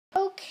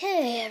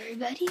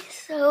everybody.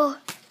 So,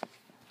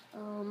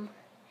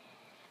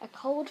 a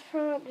cold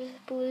front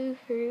just blew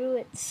through.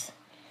 It's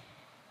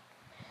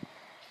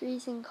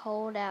freezing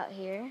cold out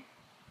here,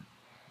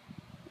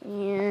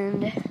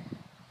 and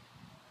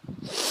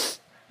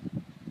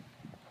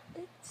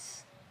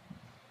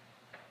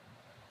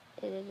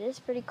it is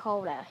pretty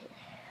cold out here,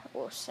 I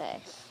will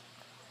say.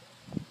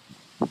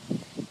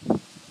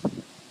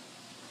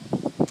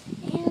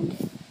 And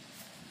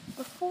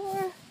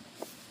before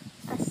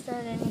I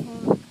start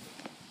anything,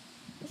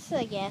 this is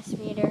a gas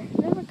meter.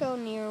 Never go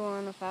near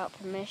one without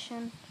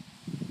permission.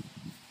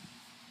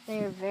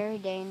 They are very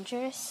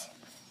dangerous,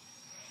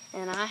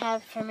 and I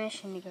have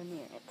permission to go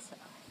near it, so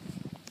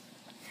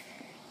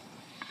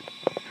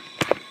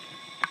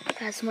you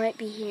guys might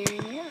be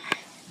hearing it.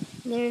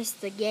 There's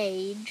the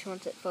gauge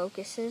once it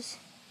focuses.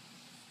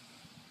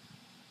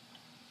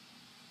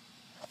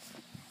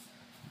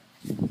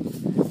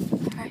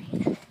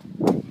 Alright.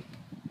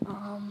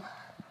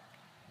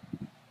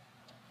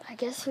 I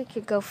guess we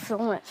could go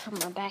film it from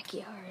my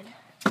backyard.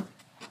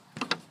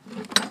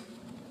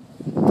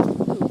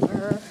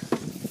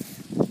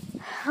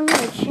 I'm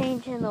gonna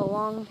change into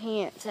long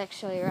pants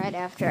actually right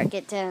after I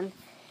get done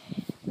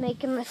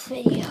making this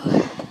video.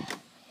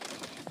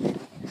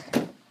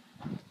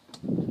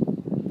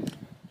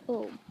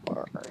 Oh,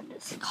 bird,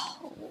 it's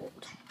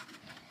cold.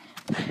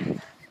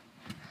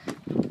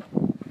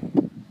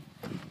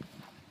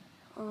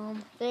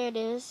 There it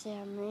is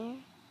down there.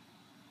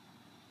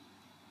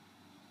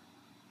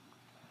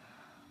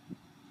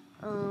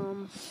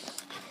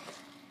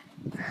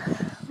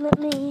 Let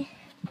me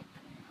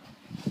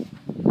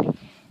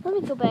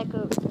go back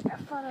over there. I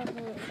thought I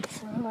heard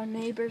some of my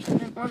neighbors. I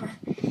didn't want to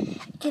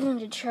get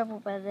into trouble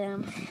by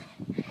them,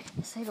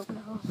 because they don't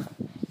know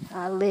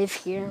I live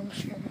here, I'm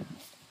sure.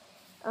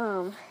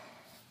 Oh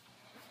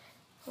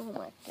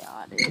my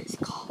God, it is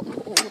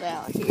cold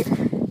out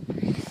here.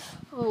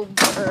 Oh,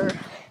 brr.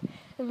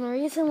 And the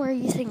reason we're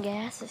using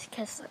gas is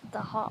because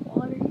the hot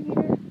water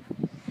heater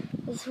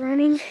is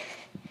running.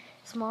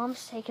 His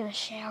mom's taking a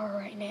shower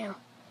right now.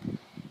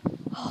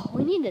 Oh,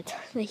 we need to turn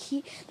the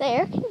heat. The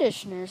air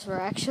conditioners were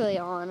actually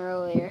on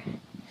earlier.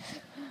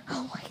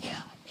 Oh my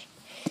gosh,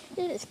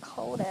 it is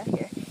cold out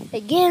here.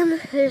 Again,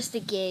 there's the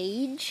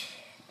gauge.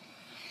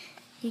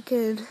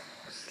 You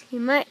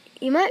might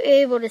be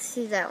able to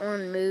see that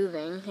one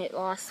moving. It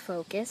lost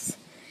focus.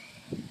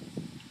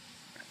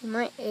 You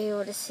might be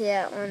able to see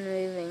that one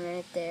moving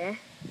right there.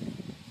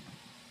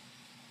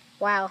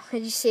 Wow,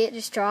 did you see it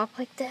just drop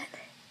like that?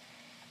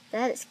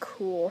 That is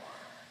cool.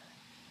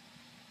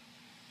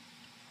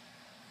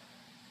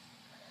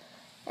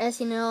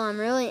 As you know, I'm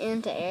really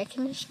into air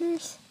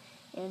conditioners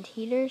and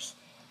heaters.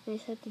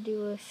 These have to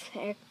do with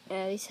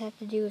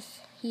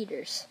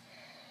heaters.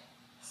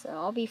 So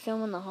I'll be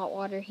filming the hot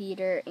water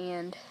heater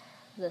and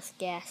this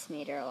gas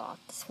meter a lot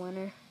this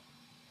winter.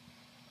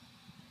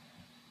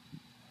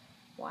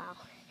 Wow.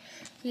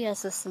 You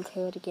guys listen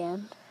to it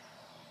again.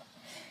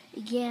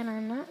 Again,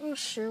 I'm not real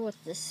sure what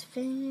this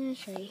thing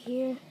is right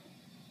here.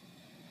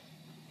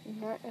 I'm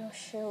not real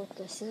sure what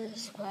this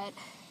is, but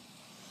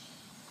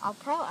I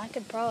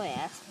could probably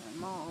ask my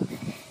mom.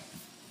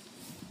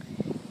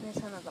 There's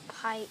one of the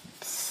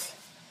pipes.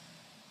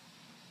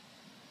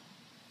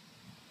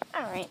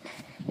 Alright.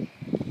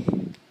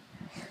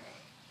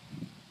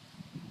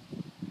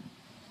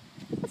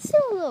 Let's do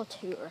a little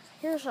tour.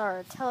 Here's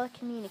our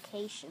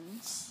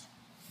telecommunications.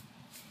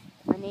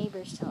 My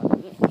neighbor's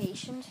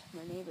telecommunications,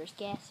 my neighbor's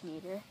gas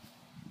meter,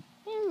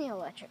 and the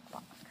electric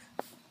box.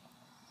 I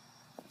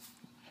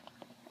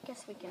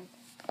guess we can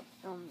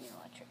film the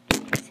electric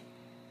box.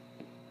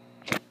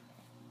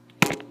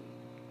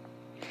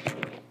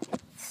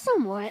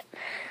 Somewhat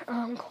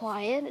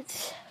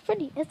quiet.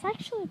 It's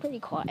actually pretty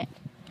quiet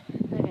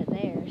over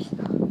there.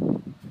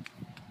 So.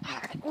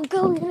 Alright, we'll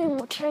go in and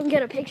we'll try and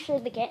get a picture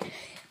of the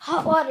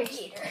hot water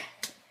heater.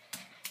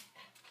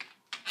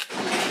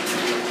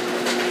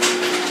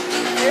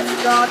 There's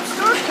the dog's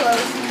door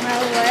closing, by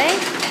the way.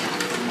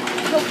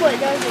 Hopefully it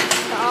doesn't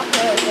stop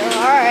over.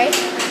 Alright.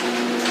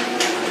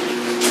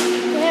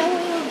 Now we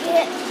will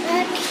get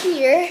back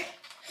here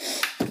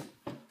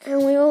and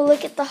we will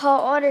look at the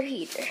hot water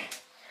heater.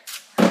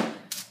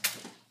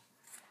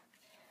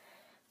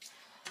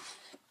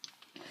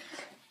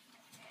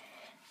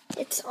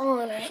 It's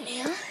on right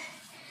now,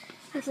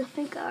 as I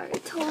think I already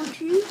told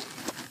you.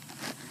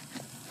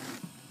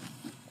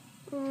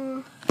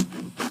 I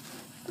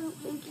don't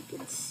think you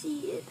can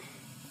see it.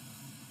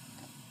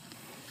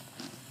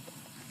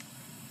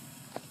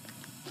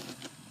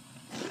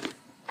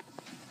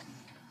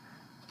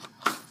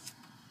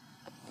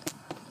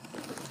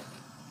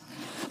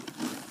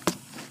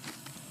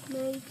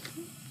 No, you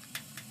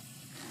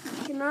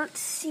cannot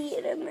see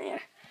it in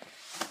there.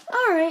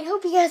 Alright,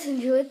 hope you guys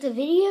enjoyed the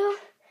video.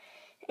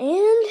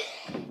 And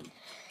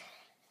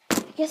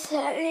I guess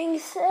that being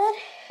said,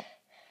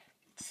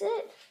 that's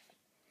it.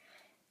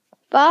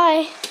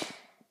 Bye.